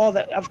and all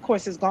that, of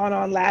course, has gone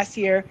on last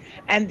year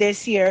and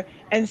this year.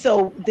 And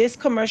so this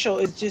commercial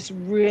is just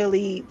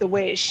really, the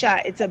way it's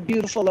shot, it's a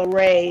beautiful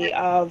array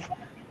of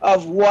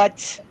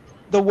what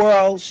the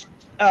world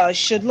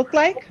should look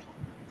like,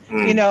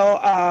 you know,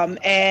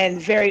 and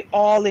very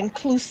all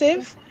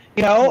inclusive,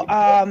 you know,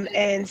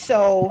 and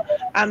so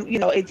you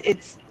know,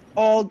 it's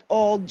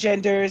all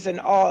genders and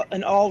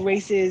all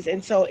races,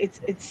 and so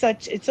it's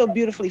so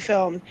beautifully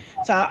filmed.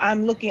 So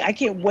I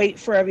can't wait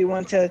for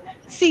everyone to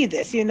see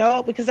this, you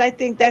know, because I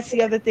think that's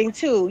the other thing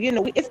too, you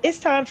know, it's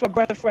time for a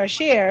breath of fresh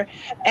air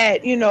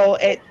at, you know,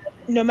 at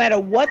no matter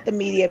what the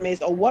medium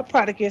is or what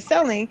product you're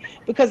selling,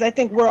 because I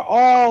think we're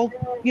all,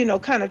 you know,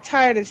 kind of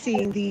tired of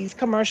seeing these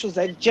commercials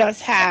that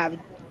just have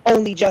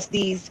only just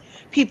these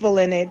people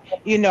in it,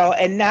 you know,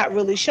 and not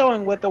really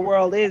showing what the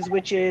world is,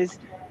 which is,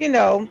 you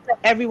know,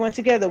 everyone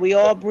together. We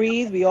all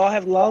breathe, we all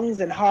have lungs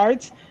and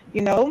hearts,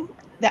 you know.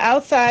 The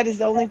outside is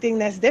the only thing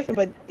that's different,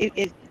 but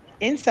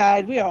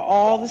inside we are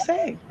all the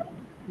same.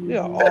 We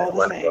are all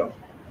the same.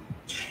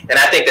 And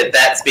I think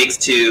that speaks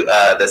to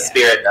the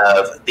spirit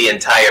of the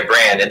entire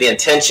brand and the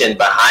intention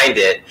behind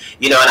it.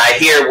 You know, and I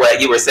hear what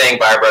you were saying,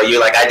 Barbara.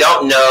 You're like, I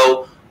don't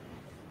know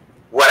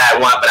what I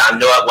want, but I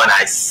know it when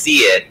I see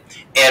it.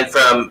 And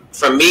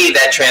from me,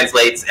 that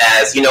translates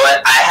as, you know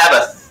what, I have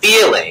a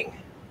feeling,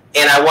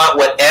 and I want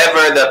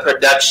whatever the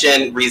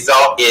production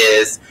result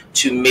is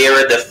to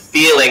mirror the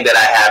feeling that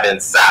I have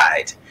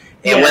inside.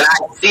 And when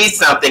I see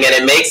something and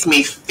it makes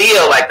me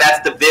feel like that's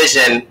the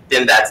vision,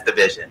 then that's the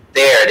vision.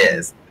 There it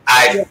is.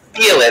 I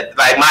feel it.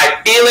 Like my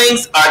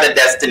feelings are the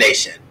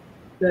destination.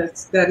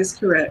 That is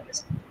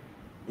correct.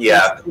 Yeah.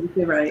 That's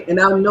absolutely right. And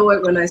I'll know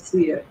it when I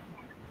see it.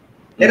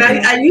 And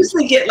I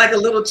usually get like a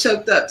little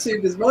choked up too,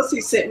 because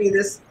Mosi sent me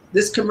this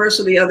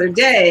commercial the other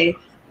day,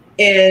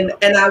 and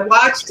I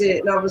watched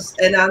it,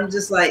 and I'm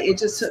just like, it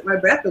just took my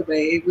breath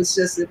away. It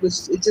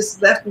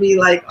just left me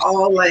like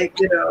all like,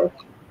 you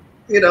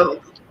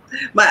know,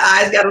 my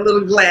eyes got a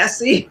little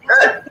glassy.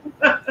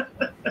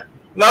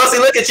 Mosi,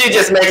 look at you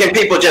just making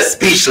people just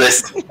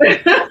speechless.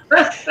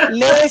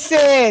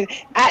 Listen,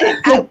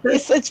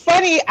 it's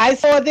funny. I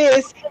saw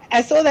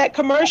that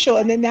commercial,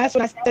 and then that's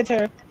when I said to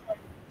her,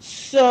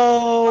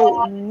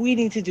 so we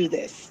need to do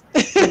this.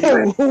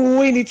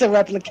 We need to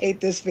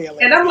replicate this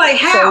feeling. And I'm like,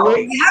 how?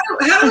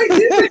 How do we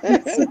do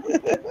this?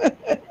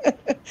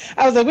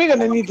 I was like, we're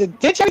going to need to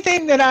ditch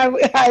everything that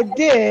I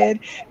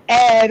did,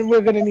 and we're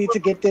going to need to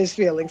get this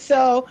feeling.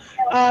 So,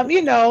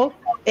 you know,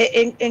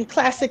 in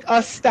classic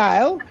us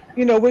style,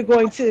 you know, we're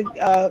going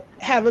to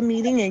have a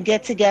meeting and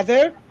get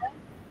together.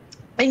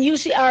 And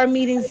usually our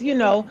meetings, you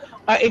know,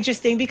 are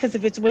interesting because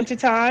if it's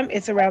wintertime,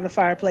 it's around the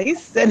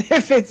fireplace. And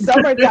if it's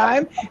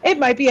summertime, it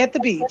might be at the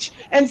beach.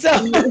 And so,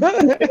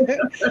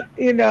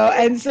 you know,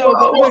 and so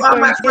but we're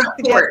going to get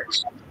together.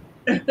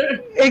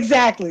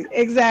 Exactly.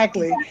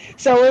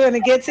 So we're going to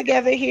get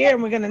together here,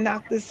 and we're going to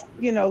knock this,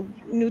 you know,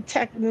 new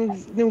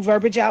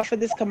verbiage out for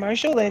this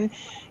commercial, and,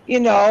 you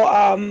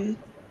know,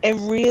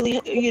 and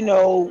really, you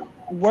know,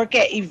 work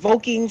at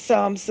evoking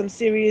some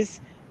serious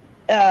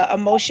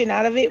emotion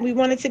out of it. We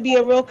want it to be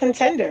a real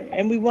contender,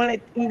 and we want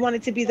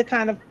it to be the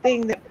kind of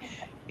thing that,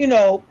 you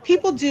know,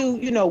 people do,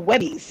 you know,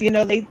 Webbies, you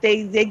know,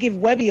 they give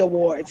Webby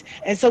awards.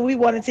 And so we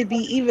want it to be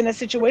even a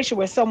situation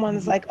where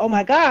someone's like, oh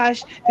my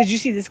gosh, did you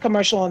see this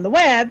commercial on the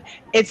web?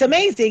 It's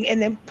amazing.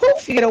 And then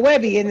poof, you get a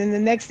Webby. And then the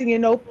next thing you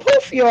know,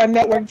 poof, you're on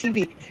network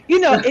TV. You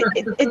know,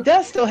 it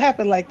does still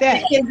happen like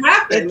that. It can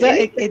happen.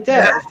 It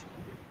does.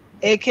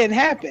 It can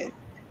happen.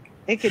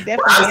 It could Well,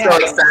 definitely I'm so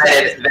happen.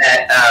 excited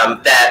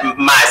that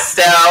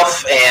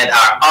myself and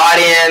our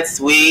audience,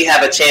 we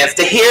have a chance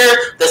to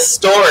hear the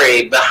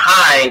story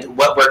behind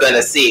what we're going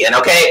to see. And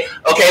okay,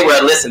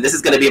 well, listen, this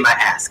is going to be my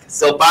ask.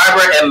 So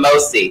Barbara and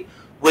Mosi,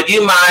 would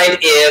you mind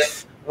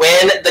if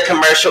when the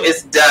commercial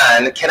is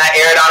done, can I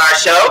air it on our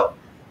show?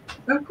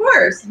 Of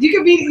course,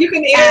 you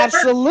can air.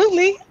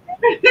 Absolutely.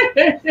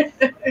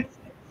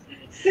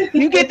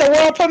 You get the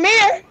world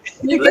premiere.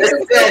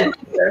 Listen.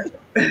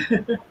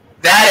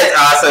 That is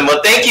awesome. Well,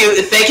 thank you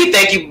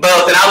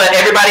both. And I'll let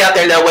everybody out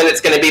there know when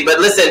it's going to be. But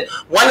listen,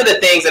 one of the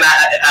things, and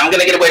I'm going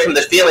to get away from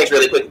the feelings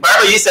really quick.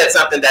 Barbara, you said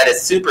something that is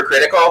super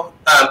critical,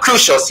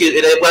 crucial.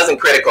 It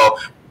wasn't critical,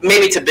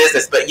 maybe to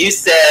business, but you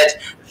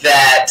said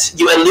that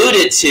you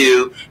alluded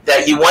to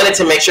that you wanted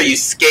to make sure you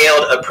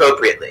scaled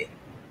appropriately.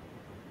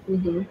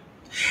 Mm-hmm.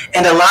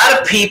 And a lot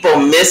of people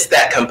miss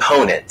that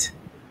component.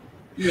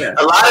 Yeah.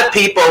 A lot of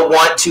people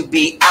want to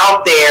be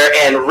out there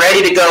and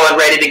ready to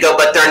go,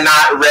 but they're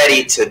not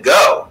ready to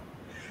go.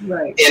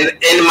 Right.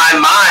 In my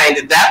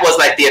mind, that was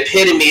like the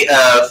epitome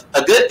of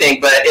a good thing,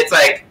 but it's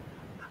like,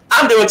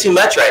 I'm doing too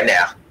much right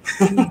now.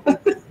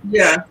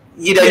 Yeah.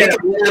 You know, yeah.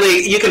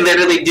 You can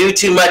literally do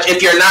too much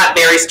if you're not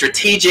very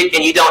strategic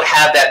and you don't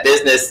have that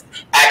business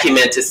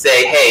acumen to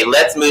say, hey,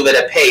 let's move at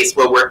a pace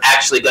where we're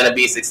actually going to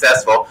be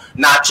successful,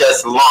 not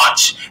just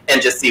launch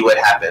and just see what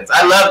happens.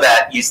 I love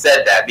that you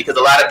said that, because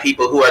a lot of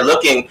people who are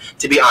looking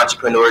to be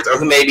entrepreneurs or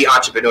who may be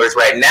entrepreneurs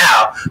right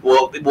now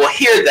will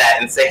hear that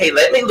and say, hey,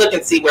 let me look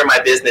and see where my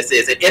business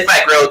is. And if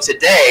I grow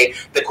today,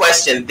 the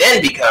question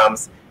then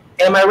becomes,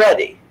 am I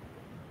ready?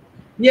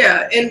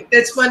 Yeah, and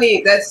it's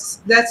funny. That's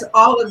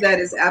all of that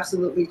is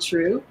absolutely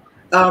true.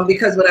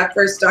 Because when I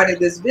first started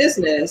this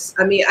business,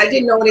 I mean, I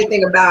didn't know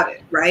anything about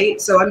it,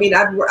 right? So I mean,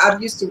 I'm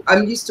used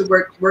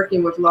to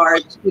working with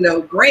large,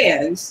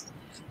 brands,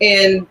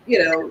 and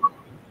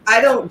I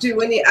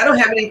don't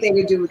have anything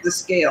to do with the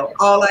scale.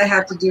 All I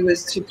have to do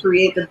is to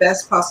create the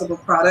best possible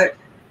product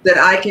that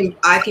I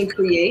can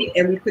create,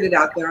 and we put it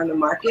out there on the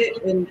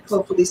market, and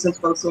hopefully some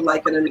folks will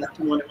like it enough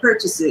to want to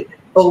purchase it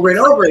over and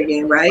over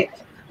again, right?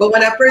 But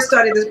when I first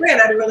started this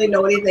brand, I didn't really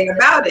know anything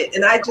about it.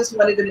 And I just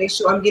wanted to make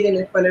sure I'm getting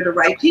in front of the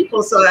right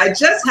people. So I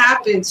just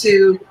happened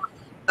to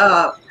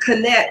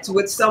connect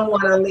with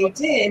someone on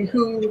LinkedIn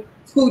who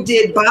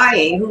did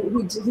buying,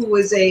 who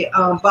was a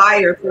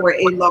buyer for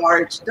a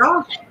large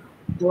dog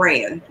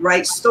brand,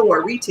 right?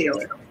 Store,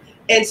 retailer.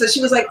 And so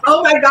she was like,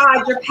 oh my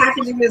God, your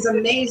packaging is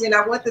amazing.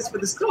 I want this for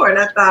the store. And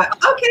I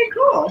thought, okay,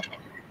 cool.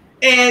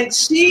 And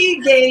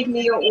she gave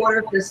me an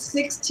order for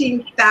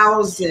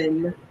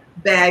 16,000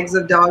 bags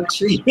of dog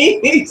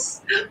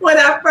treats when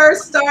I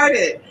first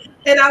started.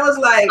 And I was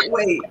like,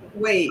 wait.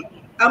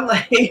 I'm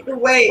like,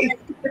 wait,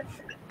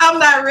 I'm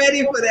not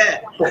ready for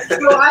that.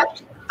 So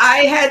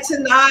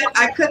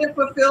I couldn't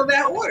fulfill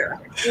that order.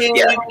 And,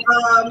 yeah.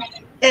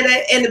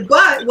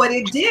 But what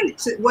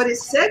it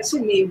said to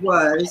me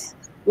was,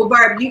 well,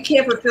 Barb, you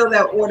can't fulfill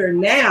that order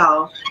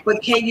now,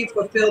 but can you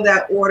fulfill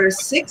that order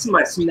 6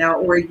 months from now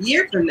or a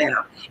year from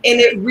now? And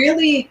it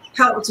really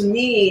helped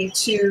me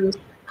to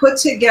put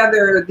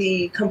together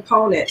the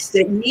components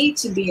that need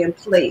to be in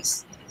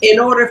place in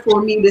order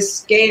for me to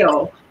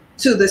scale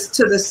to the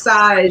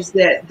size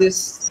that to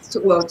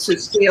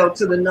scale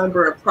to the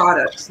number of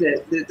products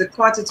that the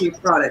quantity of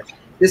product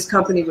this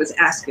company was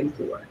asking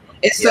for.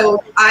 And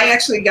so I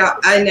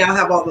now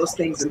have all those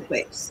things in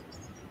place.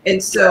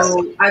 And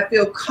so I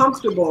feel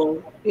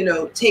comfortable,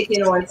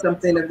 taking on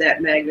something of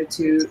that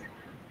magnitude.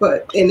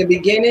 But in the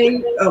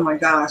beginning, oh my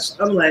gosh,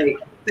 I'm like,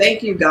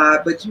 thank you,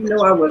 God, but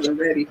I wasn't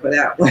ready for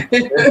that one.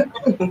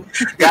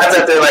 God's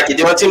up there like, you're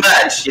doing too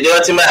much. You're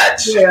doing too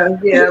much.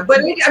 Yeah.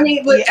 But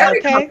with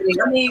every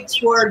company,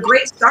 for a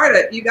great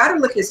startup, you got to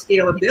look at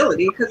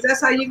scalability, because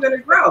that's how you're going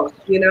to grow.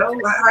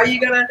 How are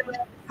you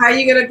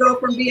going to go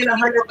from being a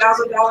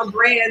 $100,000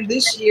 brand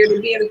this year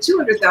to being a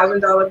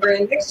 $200,000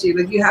 brand next year?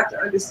 But you have to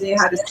understand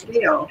how to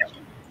scale.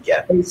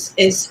 Yeah. And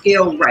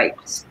scale right.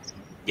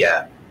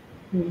 Yeah.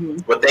 Mm-hmm.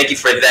 Well, thank you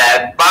for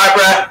that.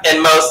 Barbara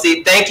and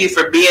Mosi, thank you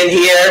for being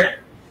here.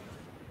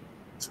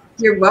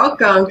 You're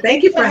welcome.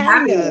 Thank you for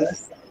having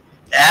us.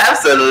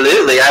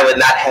 Absolutely. I would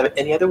not have it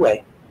any other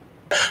way.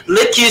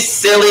 Lick You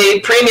Silly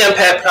Premium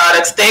Pet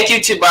Products. Thank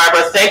you to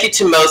Barbara. Thank you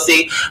to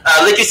Mosi.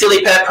 Lick You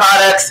Silly Pet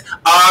Products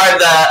are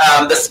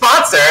the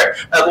sponsor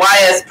of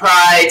YS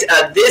Pride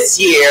this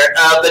year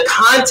of the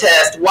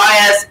contest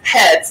YS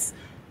Pets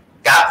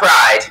Got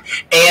Pride.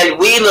 And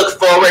we look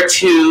forward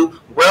to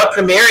world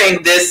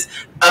premiering this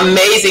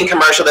amazing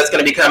commercial that's going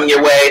to be coming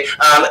your way.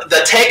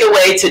 The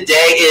takeaway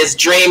today is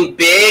dream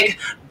big,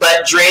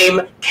 but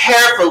dream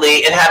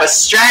carefully and have a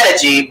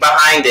strategy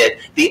behind it.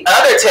 The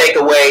other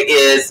takeaway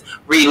is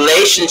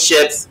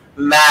relationships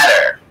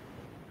matter.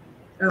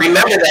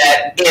 Remember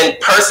that in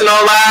personal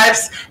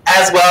lives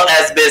as well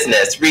as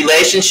business.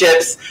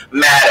 Relationships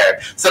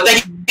matter. So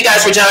thank you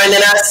guys for joining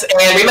us.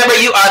 And remember,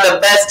 you are the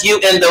best you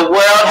in the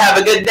world. Have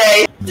a good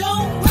day.